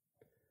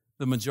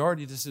 The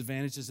majority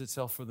disadvantages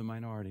itself for the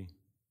minority.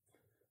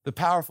 The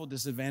powerful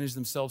disadvantage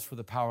themselves for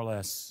the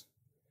powerless.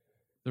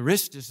 The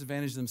rich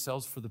disadvantage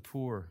themselves for the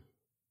poor.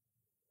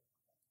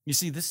 You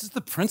see, this is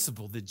the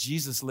principle that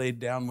Jesus laid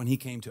down when he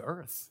came to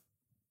earth.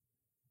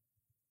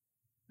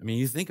 I mean,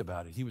 you think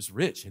about it. He was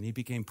rich and he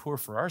became poor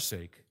for our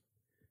sake.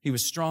 He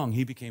was strong.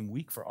 He became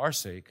weak for our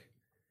sake.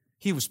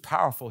 He was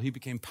powerful. He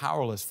became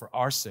powerless for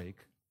our sake.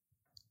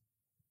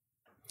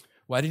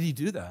 Why did he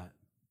do that?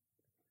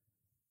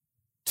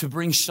 To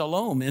bring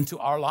shalom into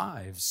our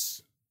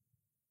lives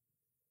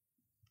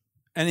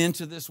and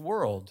into this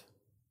world.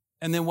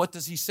 And then what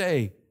does he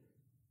say?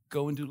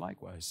 Go and do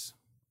likewise.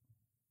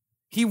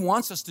 He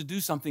wants us to do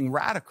something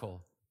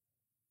radical.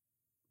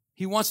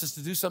 He wants us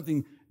to do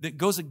something that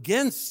goes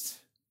against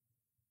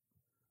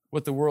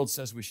what the world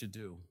says we should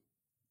do.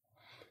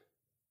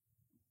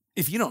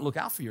 If you don't look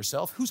out for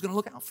yourself, who's going to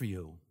look out for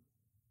you?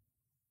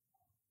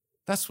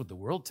 That's what the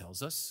world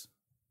tells us.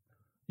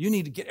 You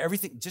need to get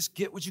everything, just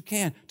get what you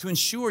can to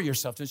ensure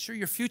yourself, to ensure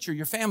your future,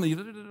 your family,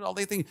 all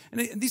these things.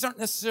 And these aren't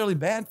necessarily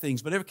bad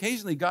things, but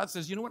occasionally God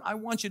says, you know what? I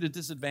want you to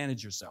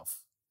disadvantage yourself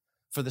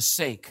for the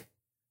sake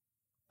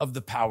of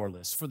the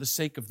powerless, for the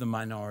sake of the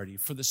minority,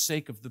 for the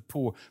sake of the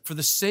poor, for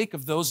the sake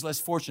of those less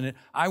fortunate.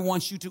 I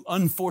want you to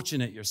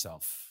unfortunate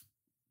yourself.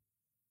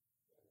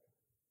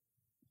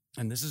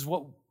 And this is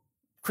what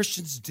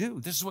Christians do.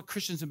 This is what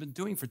Christians have been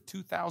doing for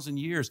 2,000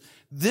 years.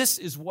 This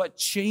is what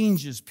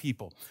changes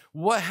people.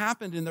 What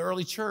happened in the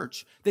early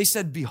church? They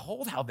said,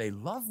 behold how they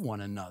love one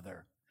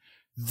another.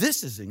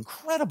 This is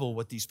incredible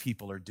what these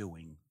people are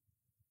doing.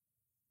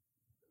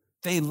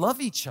 They love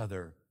each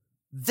other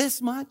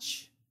this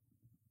much.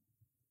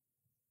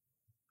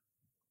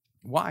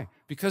 Why?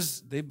 Because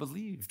they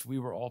believed we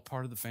were all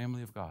part of the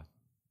family of God.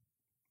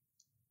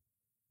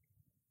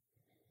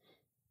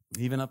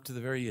 Even up to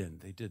the very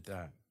end, they did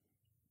that.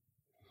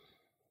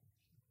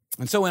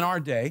 And so in our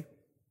day,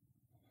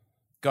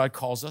 God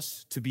calls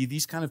us to be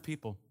these kind of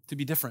people, to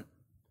be different.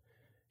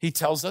 He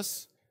tells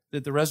us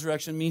that the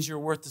resurrection means your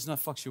worth does not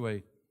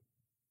fluctuate.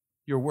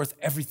 You're worth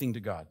everything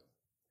to God.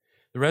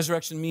 The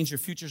resurrection means your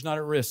future's not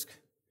at risk.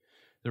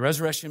 The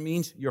resurrection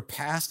means your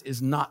past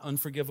is not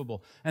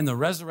unforgivable. And the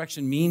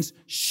resurrection means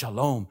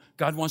shalom.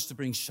 God wants to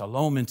bring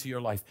shalom into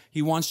your life.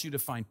 He wants you to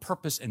find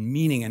purpose and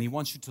meaning, and he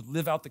wants you to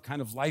live out the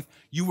kind of life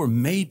you were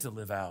made to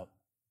live out.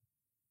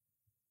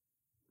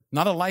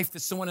 Not a life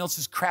that someone else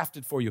has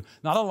crafted for you.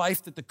 Not a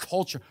life that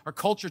our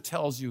culture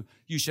tells you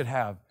you should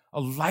have. A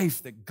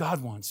life that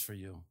God wants for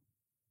you.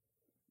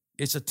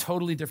 It's a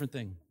totally different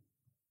thing.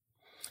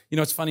 You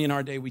know, it's funny, in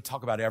our day, we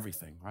talk about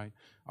everything, right?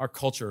 Our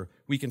culture,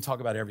 we can talk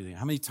about everything.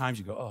 How many times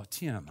you go, oh,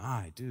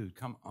 TMI, dude,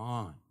 come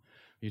on.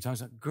 You're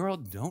talking about,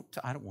 girl,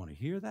 I don't want to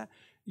hear that.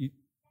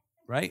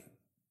 Right?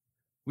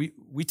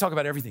 We talk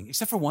about everything,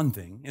 except for one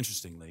thing,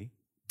 interestingly,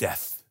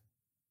 death.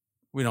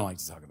 We don't like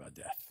to talk about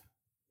death.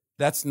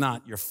 That's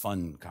not your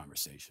fun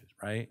conversation,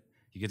 right?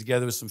 You get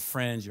together with some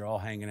friends, you're all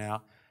hanging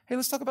out. Hey,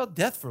 let's talk about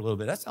death for a little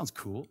bit. That sounds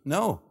cool.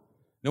 No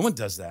one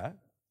does that.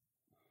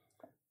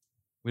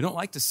 We don't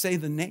like to say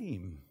the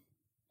name.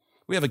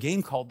 We have a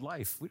game called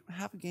life. We don't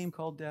have a game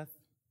called death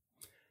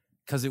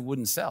because it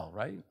wouldn't sell,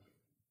 right?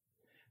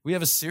 We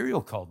have a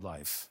cereal called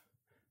life.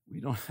 We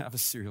don't have a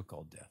cereal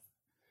called death.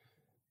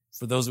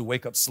 For those who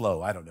wake up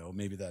slow, I don't know,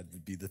 maybe that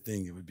would be the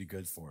thing it would be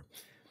good for.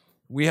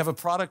 We have a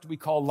product we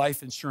call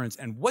life insurance,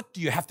 and what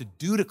do you have to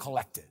do to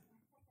collect it?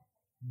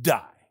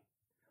 Die.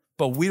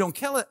 But we don't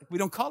call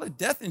it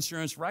death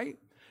insurance, right?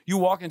 You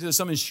walk into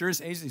some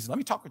insurance agency and say, let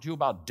me talk to you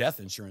about death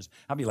insurance.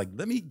 I'll be like,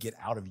 let me get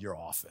out of your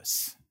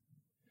office.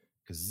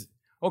 Because,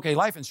 okay,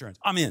 life insurance,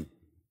 I'm in.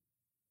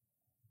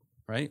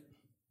 Right?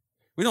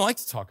 We don't like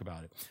to talk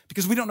about it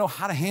because we don't know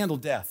how to handle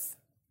death.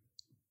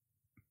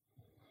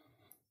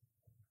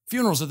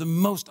 Funerals are the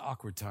most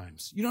awkward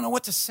times. You don't know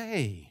what to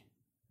say.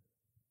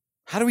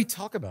 How do we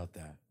talk about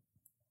that?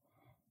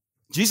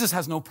 Jesus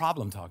has no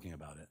problem talking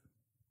about it.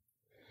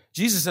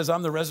 Jesus says,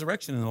 I'm the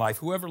resurrection and the life.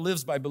 Whoever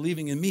lives by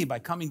believing in me, by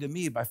coming to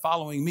me, by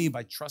following me,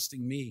 by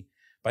trusting me,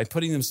 by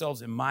putting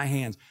themselves in my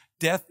hands,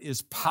 death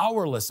is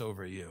powerless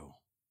over you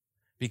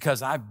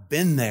because I've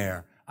been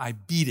there. I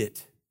beat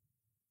it.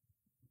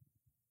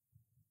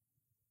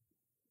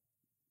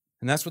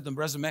 And that's what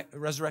the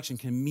resurrection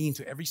can mean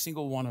to every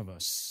single one of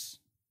us.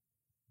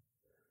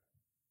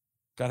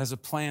 God has a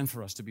plan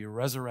for us to be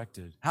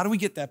resurrected. How do we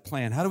get that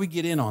plan? How do we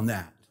get in on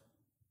that?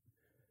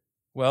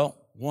 Well,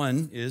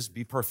 one is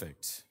be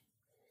perfect.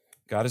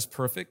 God is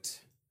perfect.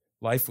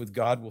 Life with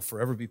God will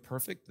forever be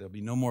perfect. There'll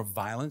be no more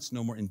violence,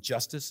 no more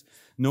injustice,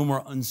 no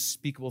more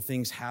unspeakable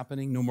things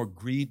happening, no more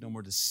greed, no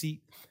more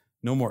deceit,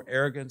 no more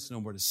arrogance, no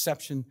more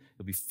deception.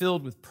 It'll be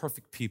filled with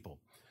perfect people.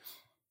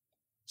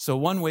 So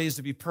one way is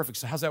to be perfect.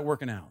 So how's that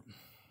working out?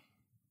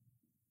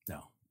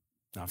 No,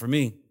 not for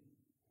me.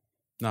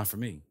 Not for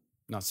me.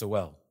 Not so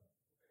well.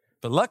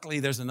 But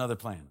luckily, there's another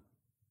plan.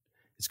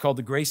 It's called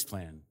the grace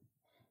plan.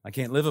 I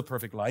can't live a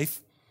perfect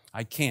life.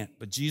 I can't,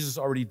 but Jesus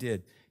already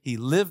did. He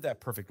lived that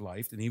perfect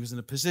life, and he was in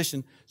a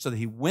position so that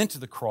he went to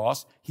the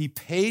cross. He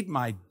paid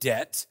my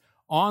debt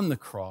on the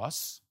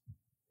cross.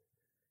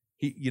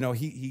 He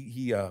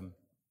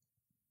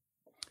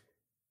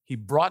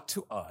brought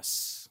to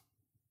us,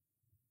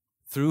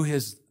 through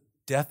his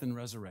death and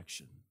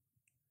resurrection,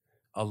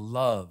 a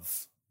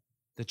love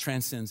that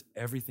transcends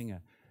everything.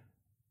 I've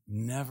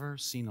never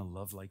seen a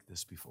love like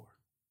this before.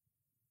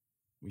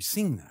 We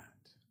sing that.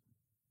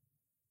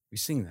 We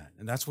sing that,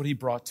 and that's what he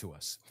brought to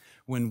us.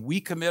 When we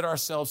commit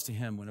ourselves to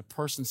him, when a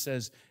person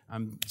says,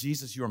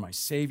 Jesus, you are my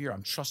Savior,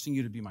 I'm trusting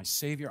you to be my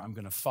Savior, I'm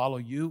going to follow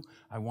you,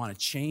 I want to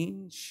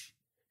change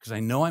because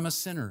I know I'm a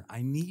sinner,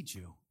 I need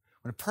you.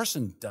 When a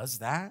person does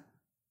that,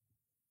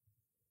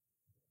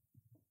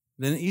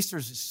 then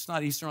it's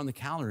not Easter on the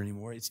calendar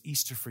anymore, it's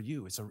Easter for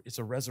you, it's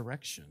a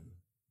resurrection.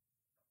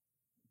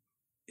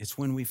 It's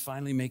when we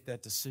finally make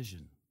that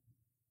decision,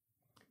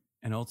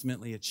 and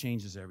ultimately it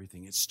changes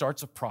everything. It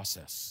starts a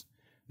process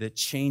that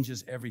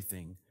changes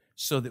everything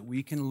so that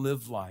we can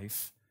live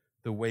life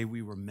the way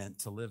we were meant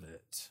to live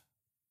it.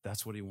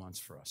 That's what he wants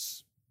for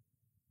us.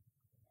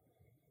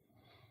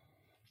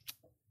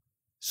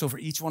 So for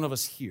each one of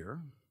us here,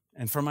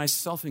 and for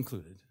myself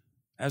included,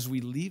 as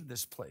we leave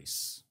this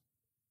place,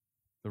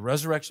 the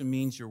resurrection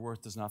means your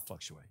worth does not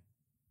fluctuate.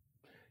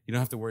 You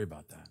don't have to worry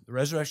about that. The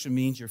resurrection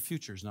means your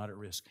future is not at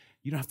risk.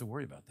 You don't have to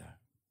worry about that.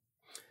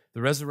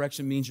 The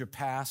resurrection means your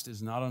past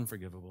is not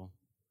unforgivable.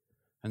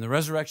 And the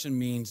resurrection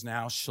means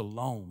now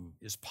shalom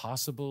is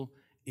possible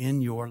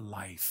in your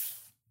life.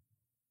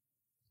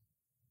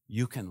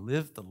 You can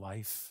live the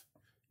life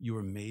you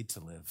were made to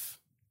live.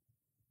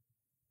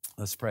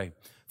 Let's pray.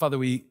 Father,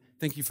 we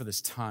thank you for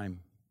this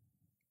time.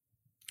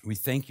 We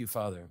thank you,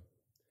 Father,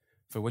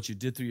 for what you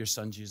did through your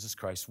Son, Jesus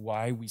Christ,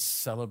 why we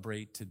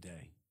celebrate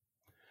today.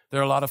 There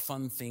are a lot of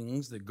fun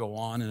things that go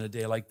on in a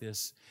day like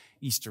this,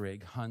 Easter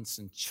egg hunts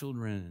and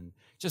children, and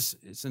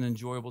just it's an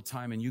enjoyable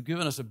time. And you've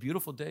given us a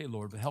beautiful day,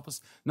 Lord, but help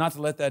us not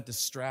to let that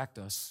distract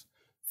us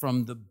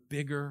from the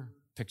bigger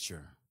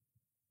picture.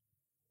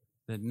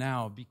 That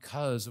now,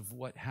 because of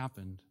what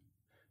happened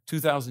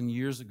 2,000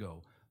 years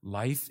ago,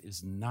 life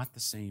is not the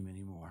same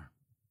anymore.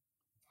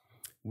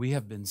 We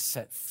have been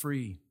set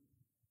free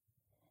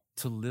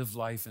to live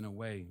life in a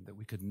way that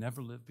we could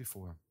never live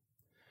before.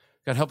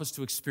 God, help us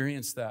to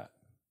experience that.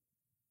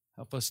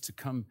 Help us to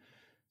come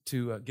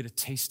to get a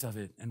taste of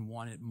it and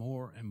want it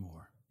more and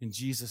more. In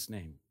Jesus'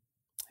 name,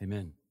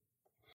 amen.